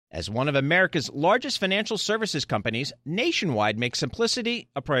As one of America's largest financial services companies, Nationwide makes simplicity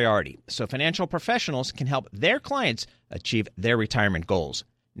a priority so financial professionals can help their clients achieve their retirement goals.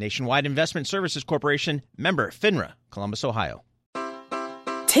 Nationwide Investment Services Corporation, member FINRA, Columbus, Ohio.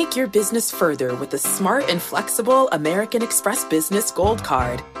 Take your business further with the smart and flexible American Express Business Gold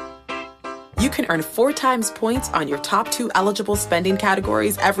Card. You can earn 4 times points on your top 2 eligible spending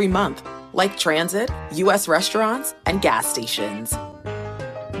categories every month, like transit, U.S. restaurants, and gas stations.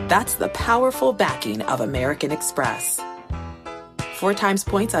 That's the powerful backing of American Express. 4 times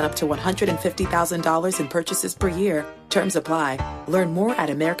points on up to $150,000 in purchases per year. Terms apply. Learn more at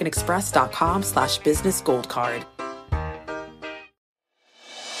americanexpress.com/business gold card.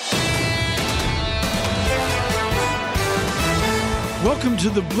 Welcome to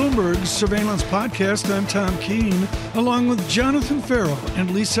the Bloomberg Surveillance Podcast. I'm Tom Keene, along with Jonathan Farrell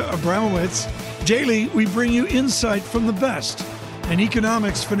and Lisa Abramowitz. Daily, we bring you insight from the best in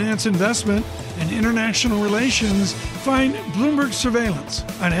economics, finance, investment, and international relations. Find Bloomberg Surveillance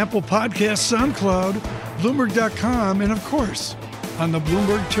on Apple Podcasts, SoundCloud, Bloomberg.com, and of course, on the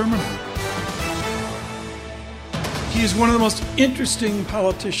Bloomberg Terminal. He is one of the most interesting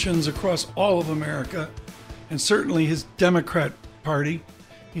politicians across all of America, and certainly his Democrat Party.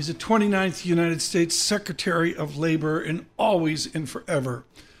 He's the 29th United States Secretary of Labor and always and forever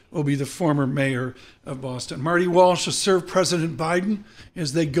will be the former mayor of Boston. Marty Walsh has served President Biden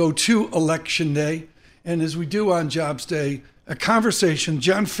as they go to Election Day. And as we do on Jobs Day, a conversation,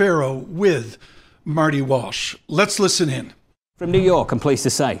 John Farrow with Marty Walsh. Let's listen in. From New York, I'm pleased to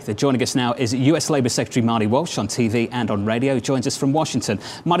say that joining us now is U.S. Labor Secretary Marty Walsh on TV and on radio. He joins us from Washington.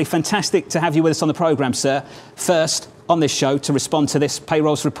 Marty, fantastic to have you with us on the programme, sir. First, on this show, to respond to this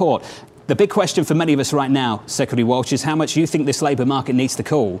payrolls report. The big question for many of us right now, Secretary Walsh, is how much you think this labour market needs to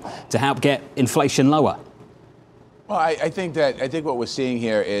cool to help get inflation lower. Well, I think what we're seeing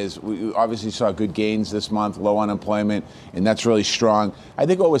here is we obviously saw good gains this month, low unemployment, and that's really strong. I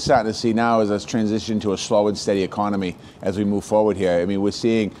think what we're starting to see now is us transition to a slow and steady economy as we move forward here. I mean, we're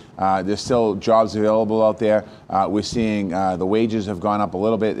seeing there's still jobs available out there. We're seeing the wages have gone up a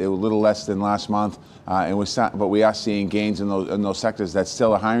little bit, a little less than last month, but we are seeing gains in those sectors that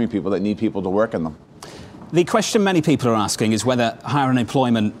still are hiring people that need people to work in them. The question many people are asking is whether higher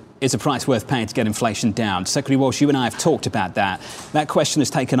unemployment is a price worth paying to get inflation down. Secretary Walsh, you and I have talked about that. That question has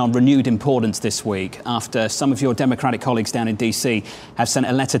taken on renewed importance this week after some of your Democratic colleagues down in D.C. have sent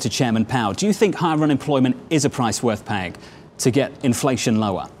a letter to Chairman Powell. Do you think higher unemployment is a price worth paying to get inflation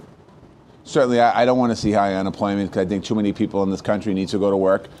lower? Certainly, I don't want to see high unemployment because I think too many people in this country need to go to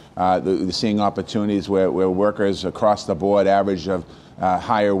work. They're seeing opportunities where workers across the board average of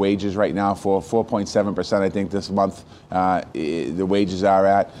higher wages right now for 4.7%. I think this month the wages are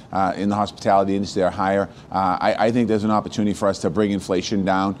at in the hospitality industry are higher. I think there's an opportunity for us to bring inflation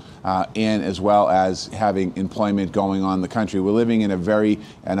down and as well as having employment going on in the country. We're living in a very,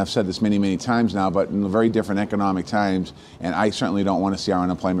 and I've said this many, many times now, but in very different economic times, and I certainly don't want to see our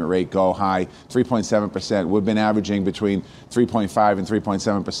unemployment rate go high. 3.7%. We've been averaging between 3.5 and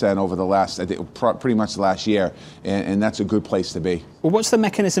 3.7% over the last, I think, pretty much the last year, and that's a good place to be. Well, what's the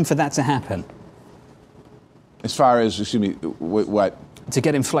mechanism for that to happen? As far as, what? To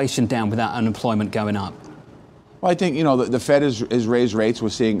get inflation down without unemployment going up. Well, I think the Fed has raised rates. We're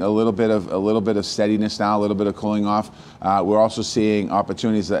seeing a little bit of steadiness now, a little bit of cooling off. We're also seeing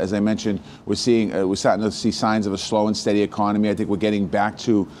opportunities, as I mentioned. We're starting to see signs of a slow and steady economy. I think we're getting back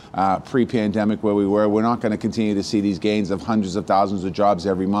to pre-pandemic where we were. We're not going to continue to see these gains of hundreds of thousands of jobs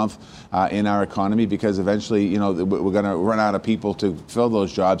every month in our economy because eventually, we're going to run out of people to fill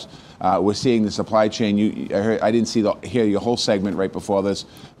those jobs. We're seeing the supply chain. I didn't hear your whole segment right before this,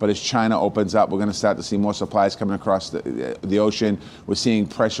 but as China opens up, we're going to start to see more supplies coming across the ocean. We're seeing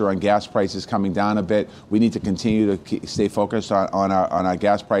pressure on gas prices coming down a bit. We need to continue to stay focused on our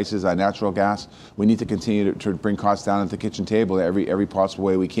gas prices, our natural gas. We need to continue to bring costs down at the kitchen table every possible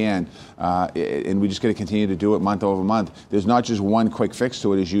way we can, and we just got to continue to do it month over month. There's not just one quick fix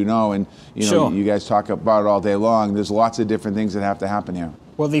to it, as you know, and Sure. You guys talk about it all day long. There's lots of different things that have to happen here.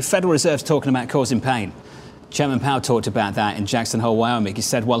 Well, the Federal Reserve's talking about causing pain. Chairman Powell talked about that in Jackson Hole, Wyoming. He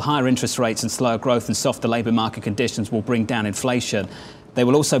said, well, higher interest rates and slower growth and softer labour market conditions will bring down inflation. They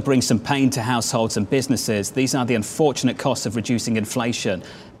will also bring some pain to households and businesses. These are the unfortunate costs of reducing inflation,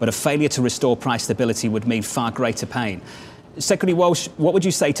 but a failure to restore price stability would mean far greater pain. Secretary Walsh, what would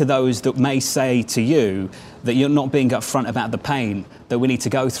you say to those that may say to you that you're not being upfront about the pain that we need to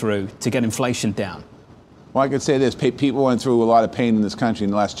go through to get inflation down? Well, I could say this. People went through a lot of pain in this country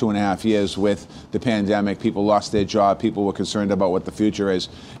in the last 2.5 years with the pandemic. People lost their job. People were concerned about what the future is.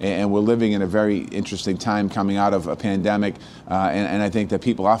 And we're living in a very interesting time coming out of a pandemic. And I think that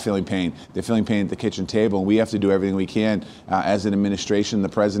people are feeling pain. They're feeling pain at the kitchen table. And we have to do everything we can as an administration. The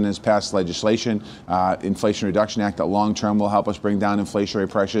president has passed legislation, Inflation Reduction Act, that long-term will help us bring down inflationary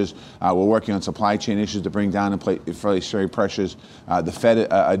pressures. We're working on supply chain issues to bring down inflationary pressures. The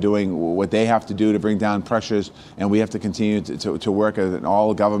Fed are doing what they have to do to bring down pressures. And we have to continue to work as an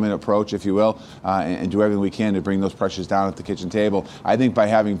all-government approach, if you will, and do everything we can to bring those pressures down at the kitchen table. I think by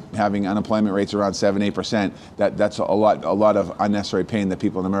having unemployment rates around 7-8%, that's a lot of unnecessary pain that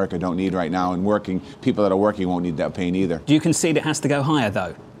people in America don't need right now. And people that are working won't need that pain either. Do you concede it has to go higher,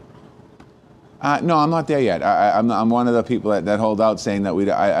 though? No, I'm not there yet. I'm one of the people that hold out saying that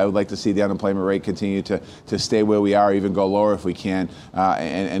I would like to see the unemployment rate continue to stay where we are, even go lower if we can,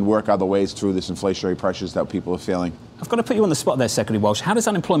 and work other ways through this inflationary pressures that people are feeling. I've got to put you on the spot there, Secretary Walsh. How does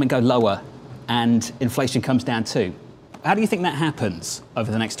unemployment go lower and inflation comes down too? How do you think that happens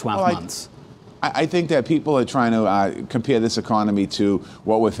over the next 12 months? I think that people are trying to compare this economy to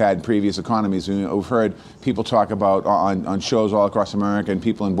what we've had in previous economies. We've heard people talk about on shows all across America and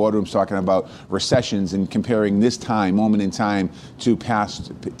people in boardrooms talking about recessions and comparing this moment in time to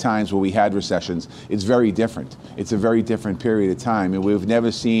past times where we had recessions. It's very different. It's a very different period of time. And we've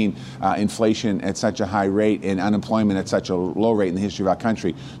never seen inflation at such a high rate and unemployment at such a low rate in the history of our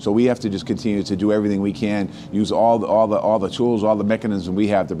country. So we have to just continue to do everything we can, use all the tools, all the mechanisms we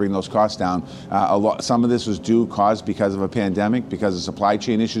have to bring those costs down. Some of this was caused because of a pandemic, because of supply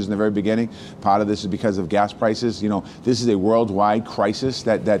chain issues in the very beginning. Part of this is because of gas prices. This is a worldwide crisis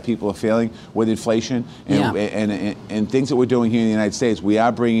that people are feeling with inflation and things that we're doing here in the United States. We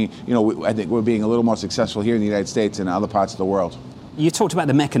are bringing, I think we're being a little more successful here in the United States than in other parts of the world. You talked about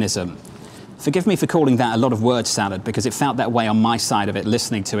the mechanism. Forgive me for calling that a lot of word salad because it felt that way on my side of it,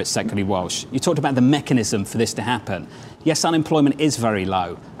 listening to it, Secretary Walsh. You talked about the mechanism for this to happen. Yes, unemployment is very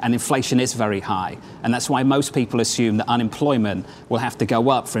low and inflation is very high. And that's why most people assume that unemployment will have to go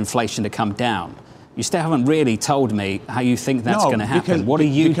up for inflation to come down. You still haven't really told me how you think that's going to happen. What are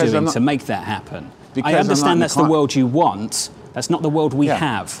you doing to make that happen? I understand that's the world you want. That's not the world we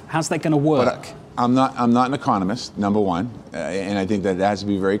have. How's that going to work? I'm not an economist, number one, and I think that has to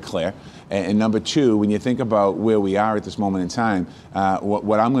be very clear. And number two, when you think about where we are at this moment in time,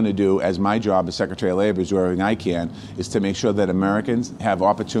 what I'm going to do as my job as Secretary of Labor, is do everything I can, is to make sure that Americans have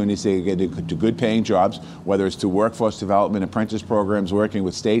opportunities to get to good paying jobs, whether it's to workforce development, apprentice programs, working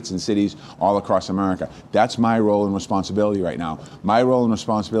with states and cities all across America. That's my role and responsibility right now. My role and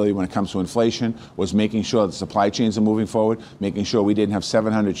responsibility when it comes to inflation was making sure that supply chains are moving forward, making sure we didn't have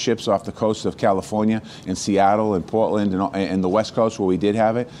 700 ships off the coast of California and Seattle and Portland and the West Coast where we did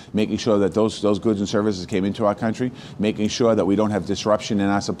have it, making sure that those goods and services came into our country, making sure that we don't have disruption in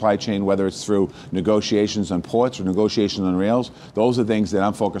our supply chain, whether it's through negotiations on ports or negotiations on rails. Those are things that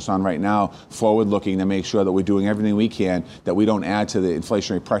I'm focused on right now, forward-looking, to make sure that we're doing everything we can, that we don't add to the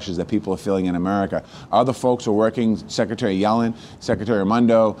inflationary pressures that people are feeling in America. Other folks are working, Secretary Yellen, Secretary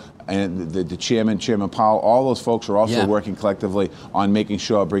Raimondo, and the Chairman Powell, all those folks are also working collectively on making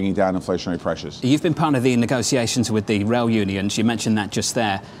sure bringing down inflationary pressures. You've been part of the negotiations with the rail unions. You mentioned that just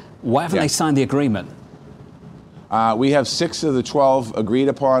there. Why haven't they signed the agreement? We have 6 of the 12 agreed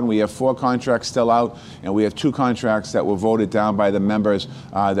upon. We have 4 contracts still out, and we have 2 contracts that were voted down by the members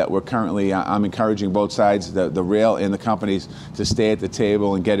that we're currently, I'm encouraging both sides, the rail and the companies, to stay at the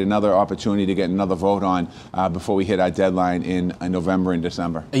table and get another opportunity to get another vote on before we hit our deadline in November and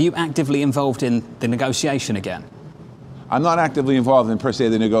December. Are you actively involved in the negotiation again? I'm not actively involved in, per se,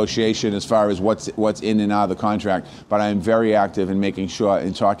 the negotiation as far as what's in and out of the contract, but I'm very active in making sure,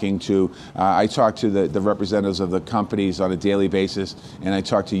 in talking to, I talk to the representatives of the companies on a daily basis, and I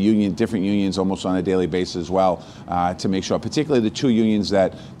talk to different unions almost on a daily basis as well, to make sure, particularly the 2 unions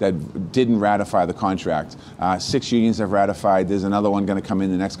that didn't ratify the contract. 6 unions have ratified. There's another one going to come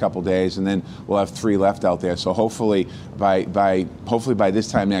in the next couple days, and then we'll have 3 left out there. So hopefully by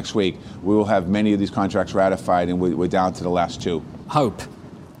this time next week, we will have many of these contracts ratified, and we're down to the last 2. Hope.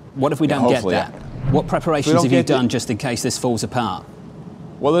 What if we don't get that? What preparations have you done just in case this falls apart?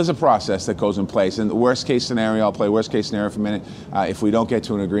 Well, there's a process that goes in place. And the worst case scenario, I'll play worst case scenario for a minute. If we don't get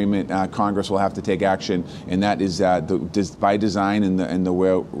to an agreement, Congress will have to take action. And that is by design in the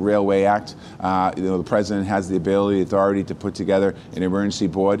Railway Act. The president has the authority to put together an emergency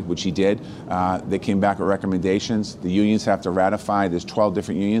board, which he did. They came back with recommendations. The unions have to ratify. There's 12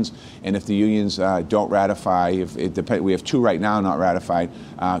 different unions. And if the unions don't ratify, we have 2 right now not ratified,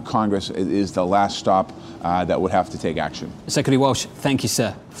 Congress is the last stop that would have to take action. Secretary Walsh, thank you, sir.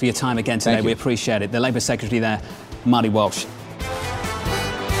 Minister, for your time again today. We appreciate it. The Labour Secretary there, Marty Walsh.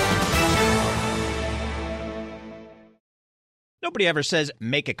 Nobody ever says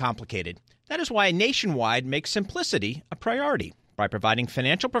make it complicated. That is why Nationwide makes simplicity a priority by providing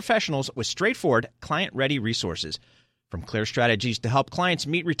financial professionals with straightforward, client-ready resources. From clear strategies to help clients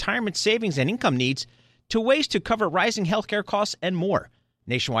meet retirement savings and income needs, to ways to cover rising healthcare costs and more.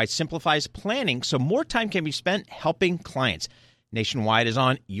 Nationwide simplifies planning so more time can be spent helping clients. Nationwide is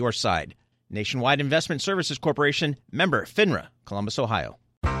on your side. Nationwide Investment Services Corporation, member FINRA, Columbus, Ohio.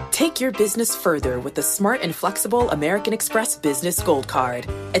 Take your business further with the smart and flexible American Express Business Gold Card.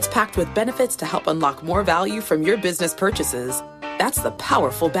 It's packed with benefits to help unlock more value from your business purchases. That's the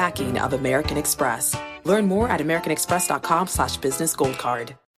powerful backing of American Express. Learn more at americanexpress.com/business gold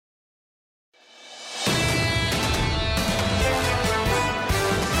card.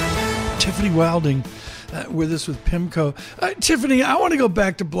 Tiffany Wilding with us with PIMCO. Tiffany, I want to go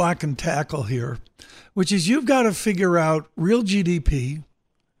back to block and tackle here, which is you've got to figure out real GDP,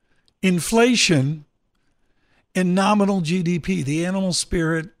 inflation, and nominal GDP, the animal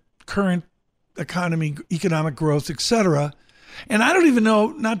spirit, current economy, economic growth, etc. And I don't even know,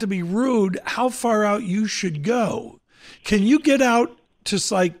 not to be rude, how far out you should go. Can you get out to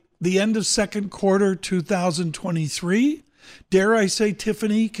like the end of second quarter 2023? Dare I say,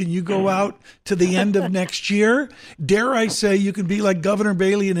 Tiffany, can you go out to the end of next year? Dare I say you can be like Governor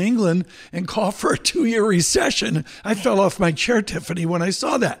Bailey in England and call for a 2-year recession? I fell off my chair, Tiffany, when I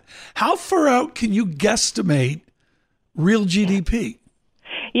saw that. How far out can you guesstimate real GDP?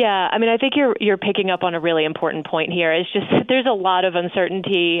 Yeah, I mean, I think you're picking up on a really important point here. It's just there's a lot of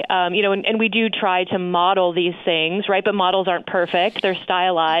uncertainty, and we do try to model these things, right? But models aren't perfect; they're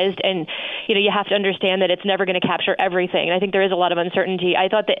stylized, and you have to understand that it's never going to capture everything. And I think there is a lot of uncertainty. I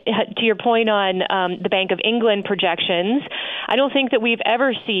thought that, to your point on the Bank of England projections, I don't think that we've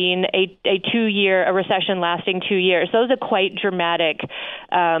ever seen a recession lasting 2 years. Those are quite dramatic,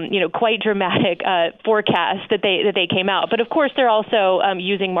 forecasts that they came out. But of course, they're also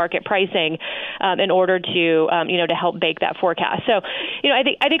using market pricing in order to help bake that forecast. So, I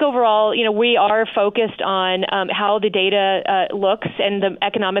think overall, we are focused on how the data looks and the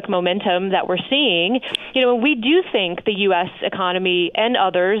economic momentum that we're seeing. We do think the U.S. economy and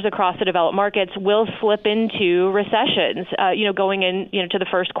others across the developed markets will slip into recessions, going in, to the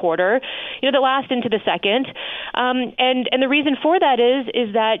first quarter, that last into the second. And the reason for that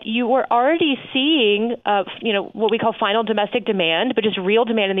is that you were already seeing, what we call final domestic demand, but just real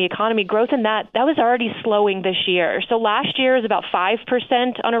demand in the economy, growth in that was already slowing this year. So last year was about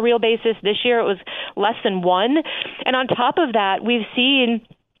 5% on a real basis. This year it was less than 1%. And on top of that, we've seen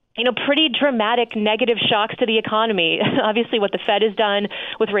pretty dramatic negative shocks to the economy. Obviously, what the Fed has done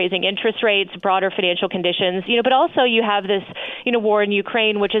with raising interest rates, broader financial conditions, but also you have this, war in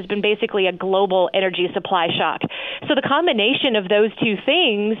Ukraine, which has been basically a global energy supply shock. So the combination of those two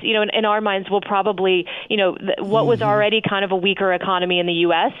things, in our minds will probably, what was already kind of a weaker economy in the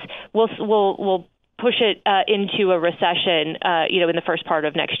U.S. will push it into a recession, in the first part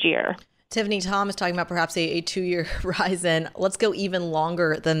of next year. Tiffany, Tom is talking about perhaps a 2-year horizon. Let's go even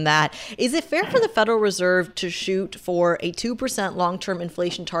longer than that. Is it fair for the Federal Reserve to shoot for a 2% long-term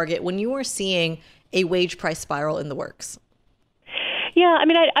inflation target when you are seeing a wage price spiral in the works? Yeah, I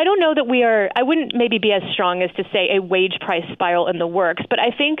mean, I don't know that I wouldn't maybe be as strong as to say a wage price spiral in the works, but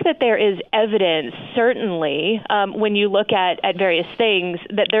I think that there is evidence, certainly, when you look at various things,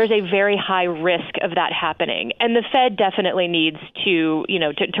 that there's a very high risk of that happening. And the Fed definitely needs to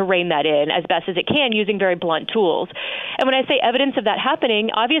rein that in as best as it can using very blunt tools. And when I say evidence of that happening,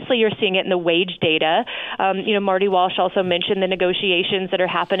 obviously you're seeing it in the wage data. Marty Walsh also mentioned the negotiations that are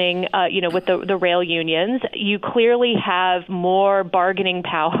happening, with the rail unions. You clearly have more bargaining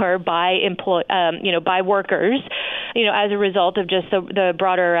power by by workers, as a result of just the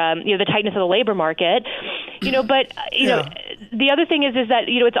broader, the tightness of the labor market. But the other thing is that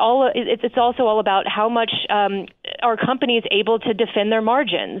it's also all about how much are companies able to defend their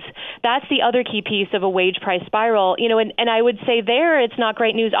margins. That's the other key piece of a wage price spiral. And I would say there it's not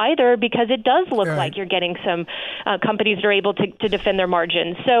great news either, because it does look like you're getting some companies that are able to defend their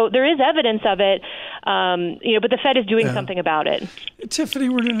margins. So there is evidence of it, but the Fed is doing something about it. Tiffany,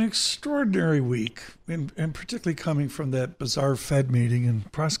 we're in an extraordinary week, and particularly coming from that bizarre Fed meeting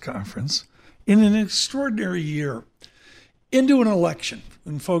and press conference, in an extraordinary year into an election.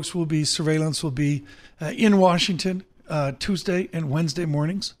 And surveillance will be in Washington Tuesday and Wednesday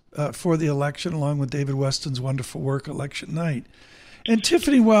mornings for the election, along with David Weston's wonderful work, Election Night. And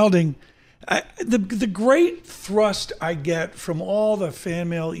Tiffany Wilding, the great thrust I get from all the fan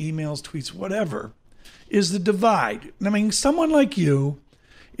mail, emails, tweets, whatever, is the divide. I mean, someone like you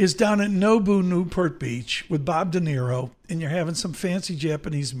is down at Nobu, Newport Beach with Bob De Niro, and you're having some fancy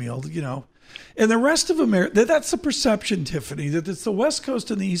Japanese meal, and the rest of America, that's the perception, Tiffany, that it's the West Coast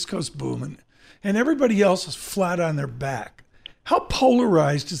and the East Coast booming, and everybody else is flat on their back. How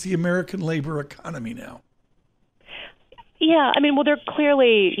polarized is the American labor economy now? Yeah, I mean, well, there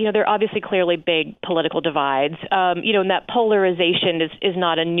are obviously clearly big political divides, and that polarization is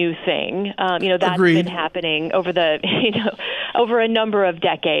not a new thing. That's Agreed. Been happening over over a number of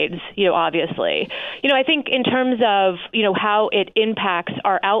decades, obviously. I think in terms of, how it impacts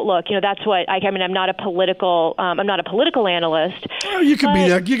our outlook, that's what I'm not a political analyst. Oh, you can be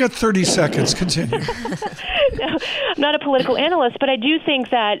that. You got 30 seconds. Continue. No, I'm not a political analyst, but I do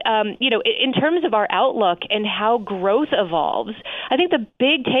think that, in terms of our outlook and how growth evolves, I think the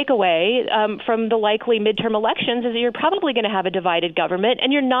big takeaway from the likely midterm elections is that you're probably going to have a divided government,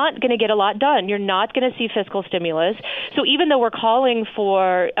 and you're not going to get a lot done. You're not going to see fiscal stimulus. So even though we're calling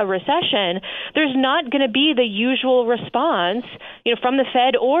for a recession, there's not going to be the usual response, from the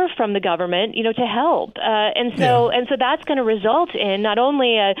Fed or from the government, to help. And so that's going to result in not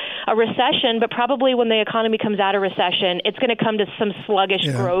only a recession, but probably when the economy comes out of recession, it's going to come to some sluggish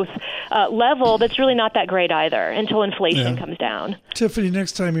growth level that's really not that great either until inflation comes down. Tiffany,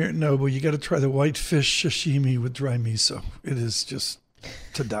 next time you're at Nobu, you got to try the white fish sashimi with dry miso. It is just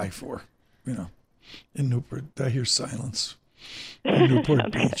to die for, in Newport. I hear silence in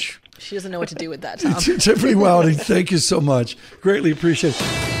Newport Beach. She doesn't know what to do with that, Tom. Tiffany Wilding, thank you so much. Greatly appreciate it.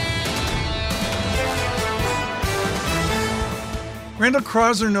 Randall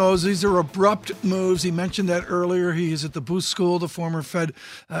Krasner knows these are abrupt moves. He mentioned that earlier. He is at the Booth School, the former Fed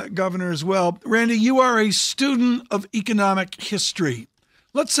governor as well. Randy, you are a student of economic history.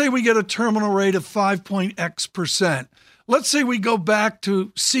 Let's say we get a terminal rate of 5.x%. Let's say we go back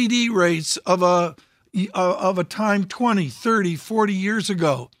to CD rates of a time 20, 30, 40 years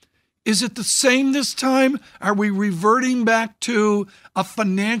ago. Is it the same this time? Are we reverting back to a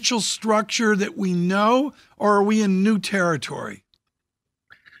financial structure that we know, or are we in new territory?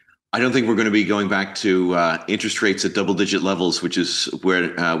 I don't think we're going to be going back to interest rates at double-digit levels, which is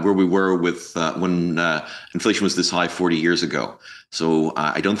where we were with when inflation was this high 40 years ago. So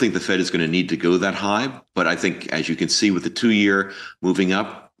I don't think the Fed is going to need to go that high. But I think, as you can see with the 2-year moving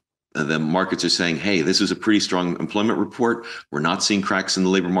up, the markets are saying, hey, this is a pretty strong employment report. We're not seeing cracks in the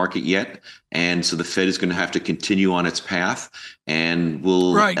labor market yet. And so the Fed is going to have to continue on its path, and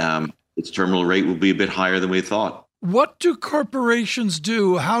its terminal rate will be a bit higher than we thought. What do corporations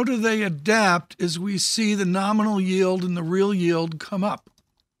do? How do they adapt as we see the nominal yield and the real yield come up?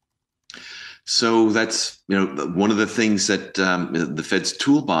 So that's, one of the things that the Fed's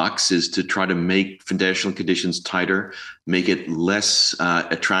toolbox is to try to make financial conditions tighter, make it less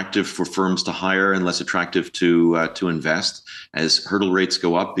attractive for firms to hire and less attractive to invest as hurdle rates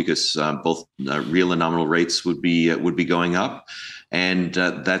go up, because both real and nominal rates would be going up. And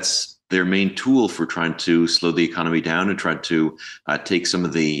that's their main tool for trying to slow the economy down and try to take some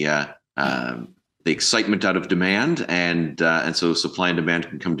of the excitement out of demand, and so supply and demand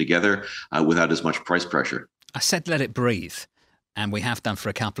can come together without as much price pressure. I said let it breathe, and we have done for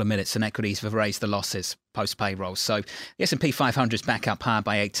a couple of minutes, and equities have raised the losses post-payroll. So the S&P 500 is back up higher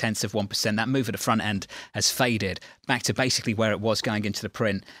by 0.8%. That move at the front end has faded back to basically where it was going into the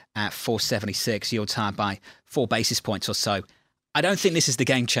print at 476, yields higher by 4 basis points or so. I don't think this is the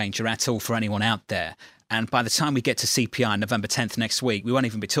game changer at all for anyone out there. And by the time we get to CPI November 10th next week, we won't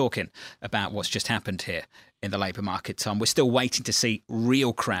even be talking about what's just happened here in the labour market, Tom. We're still waiting to see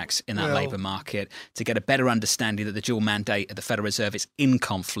real cracks in that labour market to get a better understanding that the dual mandate of the Federal Reserve is in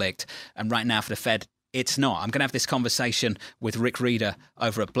conflict. And right now for the Fed, it's not. I'm going to have this conversation with Rick Reeder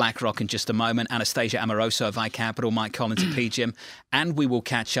over at BlackRock in just a moment, Anastasia Amoroso of iCapital, Mike Collins of PGIM, and we will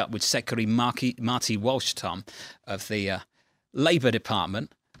catch up with Secretary Marty Walsh, Tom, of the Labour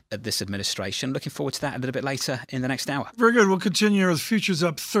Department at this administration. Looking forward to that a little bit later in the next hour. Very good. We'll continue with futures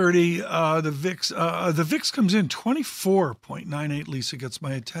up 30. The VIX comes in 24.98. Lisa, gets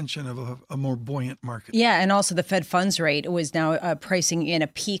my attention of a more buoyant market. Yeah, and also the Fed funds rate was now pricing in a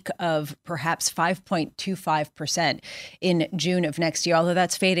peak of perhaps 5.25% in June of next year, although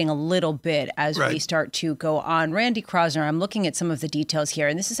that's fading a little bit as we start to go on. Randy Krasner, I'm looking at some of the details here,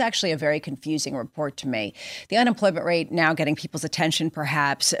 and this is actually a very confusing report to me. The unemployment rate now getting people's attention,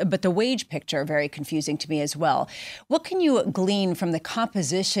 perhaps, but the wage picture very confusing to me as well. What can you glean from the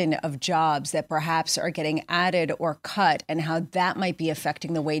composition of jobs that perhaps are getting added or cut, and how that might be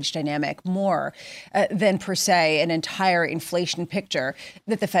affecting the wage dynamic more than per se an entire inflation picture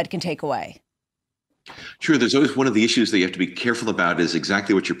that the Fed can take away? Sure. There's always one of the issues that you have to be careful about is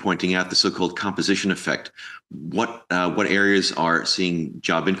exactly what you're pointing out, the so-called composition effect. What areas are seeing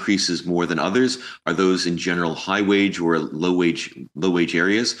job increases more than others? Are those in general high wage or low wage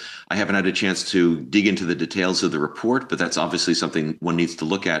areas? I haven't had a chance to dig into the details of the report, but that's obviously something one needs to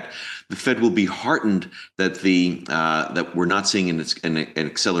look at. The Fed will be heartened that that we're not seeing an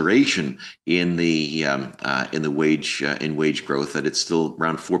acceleration in the wage growth, that it's still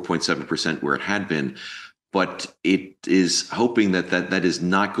around 4.7% where it had been. But it is hoping that is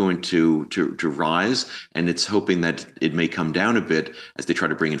not going to rise, and it's hoping that it may come down a bit as they try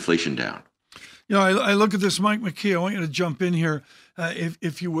to bring inflation down. You know, I look at this, Mike McKee. I want you to jump in here,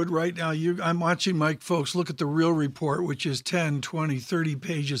 if you would, right now. I'm watching Mike, folks, look at the real report, which is 10, 20, 30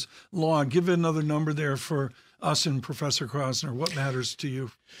 pages long. Give it another number there for us and Professor Krosner. What matters to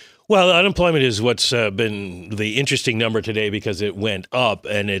you? Well, unemployment is what's been the interesting number today because it went up,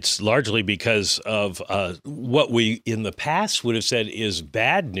 and it's largely because of what we in the past would have said is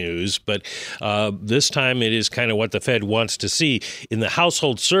bad news, but this time it is kind of what the Fed wants to see. In the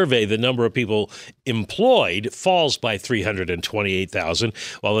household survey, the number of people employed falls by 328,000,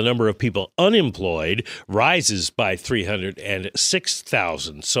 while the number of people unemployed rises by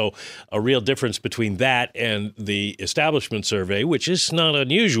 306,000. So a real difference between that and the establishment survey, which is not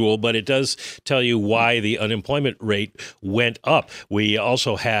unusual, but it does tell you why the unemployment rate went up. We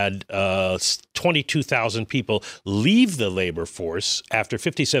also had 22,000 people leave the labor force after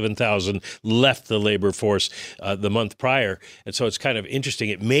 57,000 left the labor force the month prior. And so it's kind of interesting.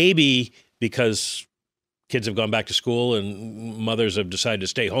 It may be because kids have gone back to school and mothers have decided to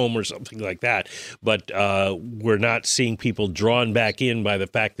stay home or something like that. But we're not seeing people drawn back in by the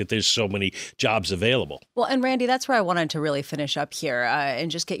fact that there's so many jobs available. Well, and Randy, that's where I wanted to really finish up here and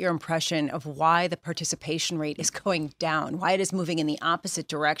just get your impression of why the participation rate is going down, why it is moving in the opposite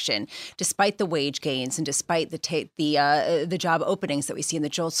direction, despite the wage gains and despite the job openings that we see in the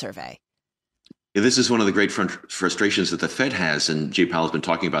JOLTS survey. Yeah, this is one of the great frustrations that the Fed has, and Jay Powell's been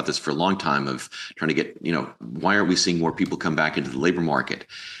talking about this for a long time, of trying to get, why aren't we seeing more people come back into the labor market?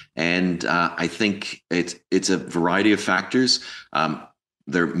 And I think it's a variety of factors.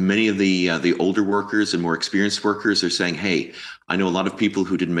 There are many of the older workers and more experienced workers are saying, hey, I know a lot of people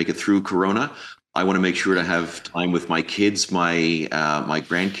who didn't make it through Corona. I want to make sure to have time with my kids, my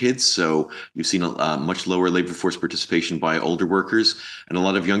grandkids. So you've seen a much lower labor force participation by older workers, and a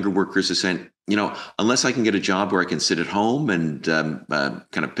lot of younger workers are saying, unless I can get a job where I can sit at home and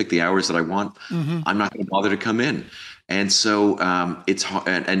kind of pick the hours that I want, I'm not going to bother to come in. And so it's hard,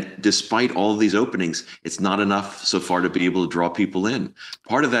 and despite all of these openings, it's not enough so far to be able to draw people in.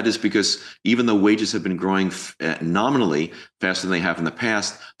 Part of that is because even though wages have been growing nominally faster than they have in the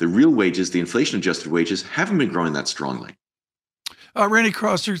past, the real wages, the inflation-adjusted wages, haven't been growing that strongly. Randy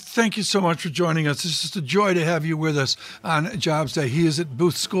Krosner, thank you so much for joining us. It's just a joy to have you with us on Jobs Day. He is at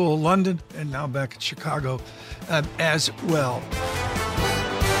Booth School, London, and now back in Chicago as well.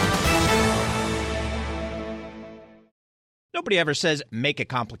 Nobody ever says make it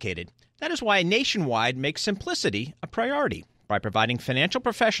complicated. That is why Nationwide makes simplicity a priority by providing financial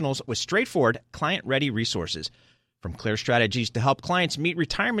professionals with straightforward, client-ready resources. From clear strategies to help clients meet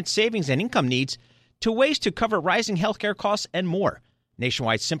retirement savings and income needs, to ways to cover rising healthcare costs and more.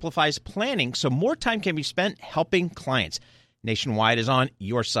 Nationwide simplifies planning so more time can be spent helping clients. Nationwide is on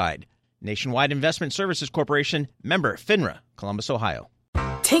your side. Nationwide Investment Services Corporation, member FINRA, Columbus, Ohio.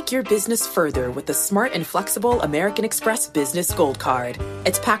 Take your business further with the smart and flexible American Express Business Gold Card.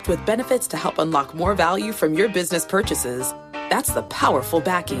 It's packed with benefits to help unlock more value from your business purchases. That's the powerful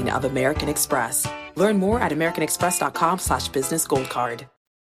backing of American Express. Learn more at americanexpress.com/businessgoldcard.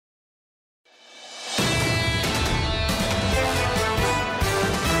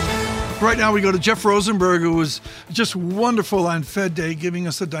 Right now we go to Jeff Rosenberg, who was just wonderful on Fed Day, giving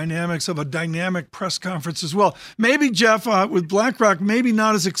us the dynamics of a dynamic press conference as well. Maybe, Jeff, with BlackRock, maybe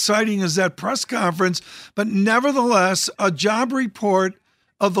not as exciting as that press conference, but nevertheless, a job report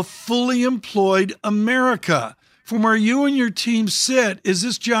of the fully employed America. From where you and your team sit, is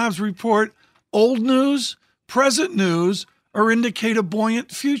this jobs report old news, present news, or indicate a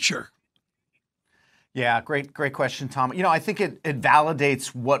buoyant future? Yeah, great question, Tom. I think it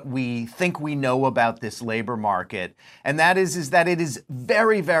validates what we think we know about this labor market, and that is that it is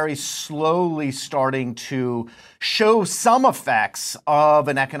very, very slowly starting to show some effects of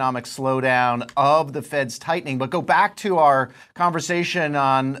an economic slowdown, of the Fed's tightening. But go back to our conversation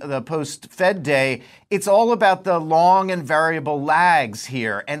on the post-Fed day, it's all about the long and variable lags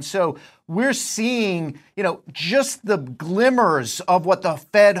here. And so we're seeing, just the glimmers of what the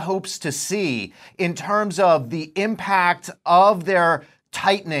Fed hopes to see in terms of the impact of their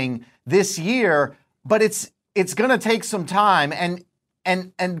tightening this year but it's going to take some time.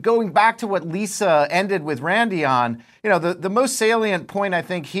 And going back to what Lisa ended with Randy on, the most salient point I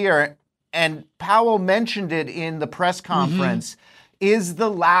think here, and Powell mentioned it in the press conference, is the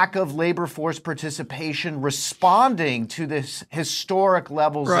lack of labor force participation responding to this historic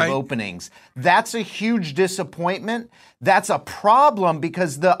levels of openings. That's a huge disappointment. That's a problem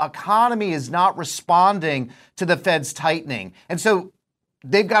because the economy is not responding to the Fed's tightening. And so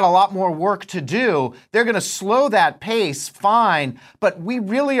they've got a lot more work to do. They're going to slow that pace, fine, but we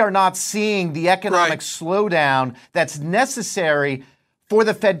really are not seeing the economic slowdown that's necessary for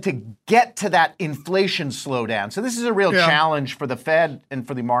the Fed to get to that inflation slowdown. So this is a real challenge for the Fed and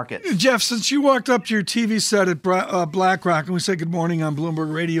for the markets. Jeff, since you walked up to your TV set at BlackRock, and we said good morning on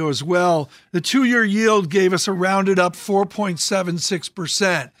Bloomberg Radio as well, the 2-year yield gave us a rounded up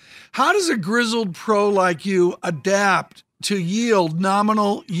 4.76%. How does a grizzled pro like you adapt to yield,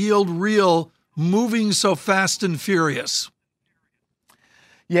 nominal, yield, real, moving so fast and furious?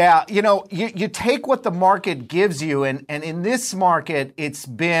 Yeah, you take what the market gives you, and in this market, it's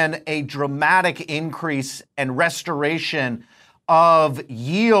been a dramatic increase and restoration of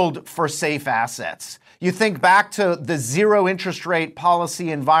yield for safe assets. You think back to the zero interest rate policy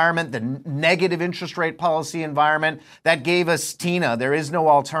environment, the negative interest rate policy environment that gave us TINA. There is no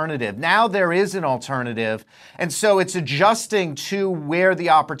alternative. Now there is an alternative. And so it's adjusting to where the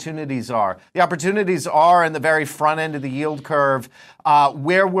opportunities are. The opportunities are in the very front end of the yield curve,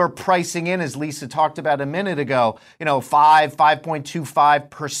 where we're pricing in, as Lisa talked about a minute ago,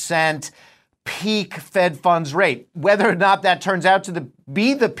 5.25% peak Fed funds rate. Whether or not that turns out to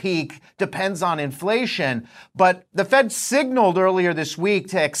be the peak depends on inflation. But the Fed signaled earlier this week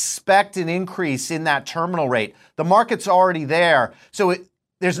to expect an increase in that terminal rate. The market's already there. So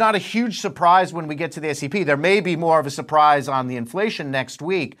there's not a huge surprise when we get to the S&P. There may be more of a surprise on the inflation next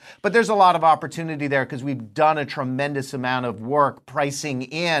week, but there's a lot of opportunity there because we've done a tremendous amount of work pricing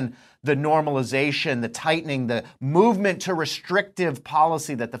in the normalization, the tightening, the movement to restrictive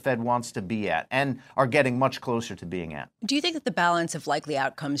policy that the Fed wants to be at and are getting much closer to being at. Do you think that the balance of likely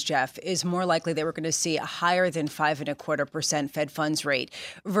outcomes, Jeff, is more likely that we're going to see a higher than 5.25% Fed funds rate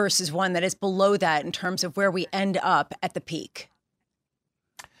versus one that is below that in terms of where we end up at the peak?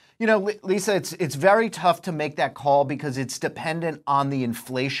 Lisa, it's very tough to make that call because it's dependent on the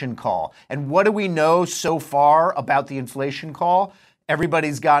inflation call. And what do we know so far about the inflation call?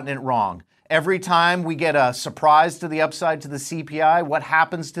 Everybody's gotten it wrong. Every time we get a surprise to the upside to the CPI, what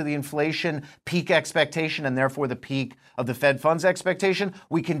happens to the inflation peak expectation and therefore the peak of the Fed funds expectation?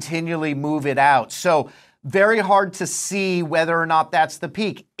 We continually move it out. So very hard to see whether or not that's the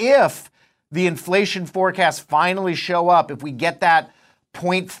peak. If the inflation forecasts finally show up, if we get that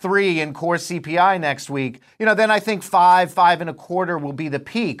 0.3 in core CPI next week, then I think 5.25 will be the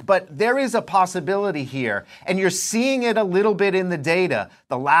peak. But there is a possibility here, and you're seeing it a little bit in the data.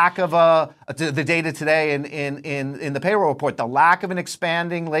 The lack of the data today in the payroll report, the lack of an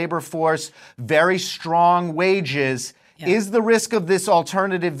expanding labor force, very strong wages. Is the risk of this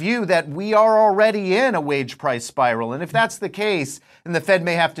alternative view that we are already in a wage price spiral? And if that's the case, then the Fed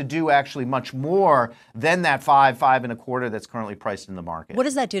may have to do actually much more than that 5.25 that's currently priced in the market. What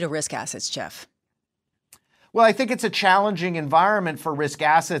does that do to risk assets, Jeff? Well, I think it's a challenging environment for risk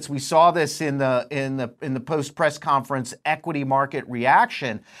assets. We saw this in the post press conference equity market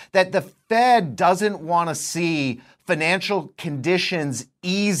reaction that the Fed doesn't want to see financial conditions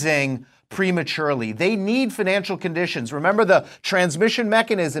easing prematurely. They need financial conditions. Remember, the transmission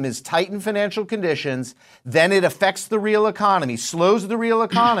mechanism is tighten financial conditions, then it affects the real economy, slows the real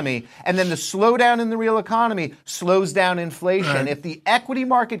economy, and then the slowdown in the real economy slows down inflation. Right. If the equity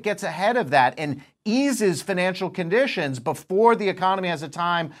market gets ahead of that and eases financial conditions before the economy has a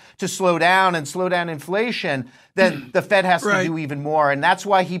time to slow down inflation, then the Fed has to do even more. And that's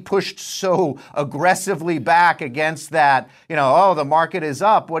why he pushed so aggressively back against that, the market is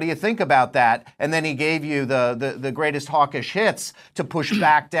up. What do you think about that? And then he gave you the greatest hawkish hits to push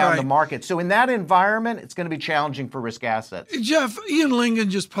back down the market. So in that environment, it's going to be challenging for risk assets. Jeff, Ian Lingen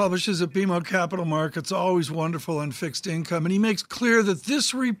just publishes at BMO Capital Markets, always wonderful on fixed income. And he makes clear that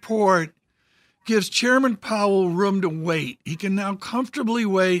this report gives Chairman Powell room to wait. He can now comfortably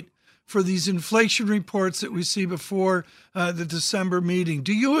wait for these inflation reports that we see before the December meeting.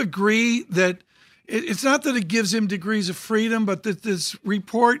 Do you agree that it's not that it gives him degrees of freedom, but that this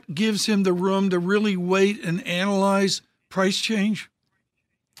report gives him the room to really wait and analyze price change?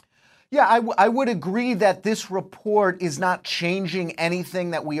 Yeah, I would agree that this report is not changing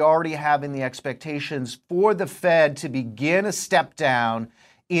anything that we already have in the expectations for the Fed to begin a step down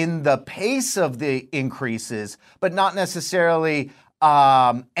in the pace of the increases, but not necessarily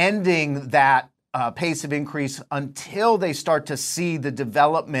ending that pace of increase until they start to see the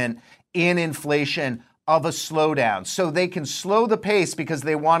development in inflation of a slowdown. So they can slow the pace because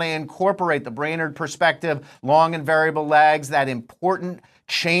they want to incorporate the Brainerd perspective, long and variable lags, that important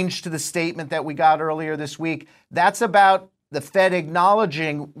change to the statement that we got earlier this week. That's about the Fed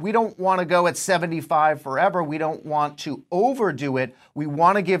acknowledging we don't want to go at 75 forever. We don't want to overdo it. We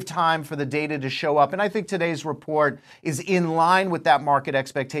want to give time for the data to show up. And I think today's report is in line with that market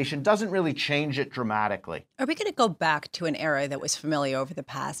expectation, doesn't really change it dramatically. Are we going to go back to an era that was familiar over the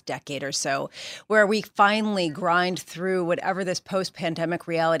past decade or so, where we finally grind through whatever this post-pandemic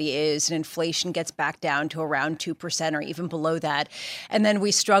reality is and inflation gets back down to around 2% or even below that, and then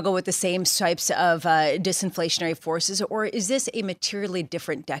we struggle with the same types of disinflationary forces? Or is this a materially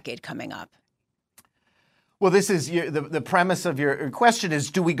different decade coming up? Well, this is the premise of your question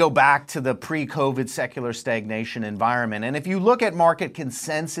is, do we go back to the pre-COVID secular stagnation environment? And if you look at market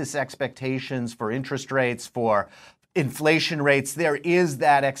consensus expectations for interest rates, for inflation rates, there is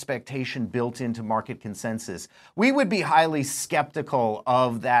that expectation built into market consensus. We would be highly skeptical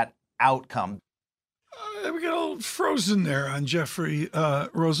of that outcome. We got a little frozen there on Jeffrey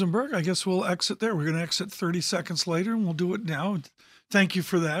Rosenberg. I guess we'll exit there. We're going to exit 30 seconds later, and we'll do it now. Thank you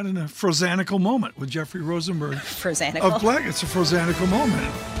for that. In a Frozanical moment with Jeffrey Rosenberg. Frozanical. Of Black. It's a Frozanical moment.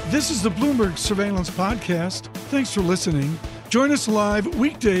 This is the Bloomberg Surveillance Podcast. Thanks for listening. Join us live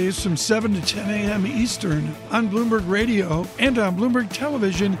weekdays from 7 to 10 a.m. Eastern on Bloomberg Radio and on Bloomberg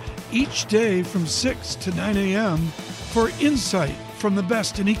Television each day from 6 to 9 a.m. for insight from the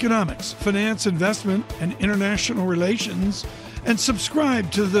best in economics, finance, investment, and international relations. And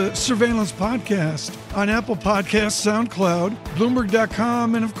subscribe to the Surveillance Podcast on Apple Podcasts, SoundCloud,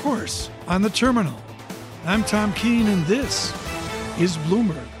 Bloomberg.com, and of course, on the terminal. I'm Tom Keene, and this is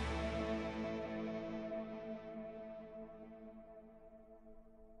Bloomberg.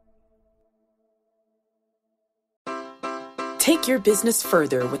 Take your business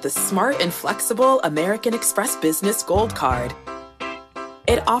further with the smart and flexible American Express Business Gold Card.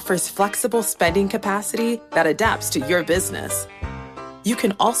 It offers flexible spending capacity that adapts to your business. You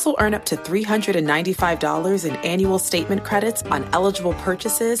can also earn up to $395 in annual statement credits on eligible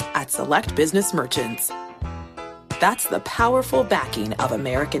purchases at select business merchants. That's the powerful backing of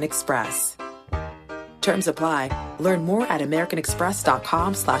American Express. Terms apply. Learn more at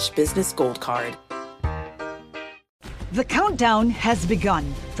americanexpress.com/business gold card. The countdown has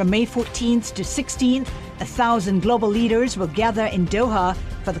begun. From May 14th to 16th, 1,000 global leaders will gather in Doha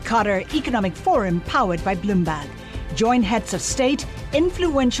for the Qatar Economic Forum powered by Bloomberg. Join heads of state,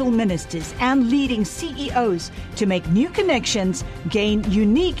 influential ministers, and leading CEOs to make new connections, gain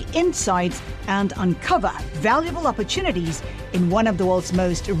unique insights, and uncover valuable opportunities in one of the world's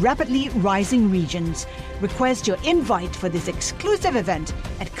most rapidly rising regions. Request your invite for this exclusive event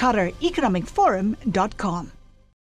at QatarEconomicForum.com.